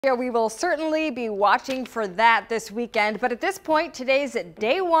Yeah, we will certainly be watching for that this weekend, but at this point, today's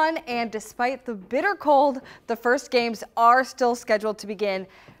day one, and despite the bitter cold, the first games are still scheduled to begin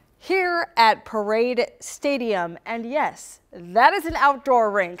here at Parade Stadium. And yes, that is an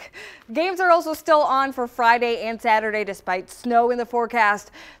outdoor rink. Games are also still on for Friday and Saturday despite snow in the forecast.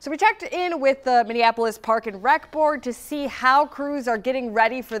 So we checked in with the Minneapolis Park and Rec Board to see how crews are getting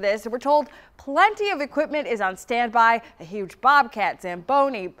ready for this. And we're told plenty of equipment is on standby, a huge bobcat,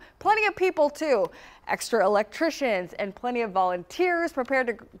 Zamboni, plenty of people too, extra electricians, and plenty of volunteers prepared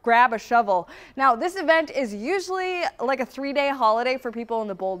to grab a shovel. Now, this event is usually like a 3-day holiday for people in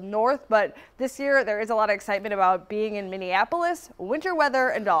the bold north, but this year there is a lot of excitement about being in Minneapolis, winter weather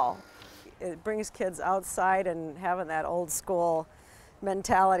and all. It brings kids outside and having that old school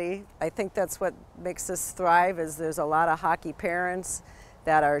mentality. I think that's what makes this thrive, is there's a lot of hockey parents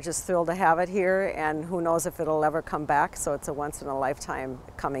that are just thrilled to have it here, and who knows if it'll ever come back, so it's a once in a lifetime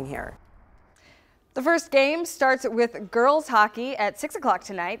coming here. The first game starts with girls hockey at 6 o'clock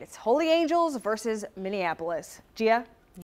tonight. It's Holy Angels versus Minneapolis. Gia?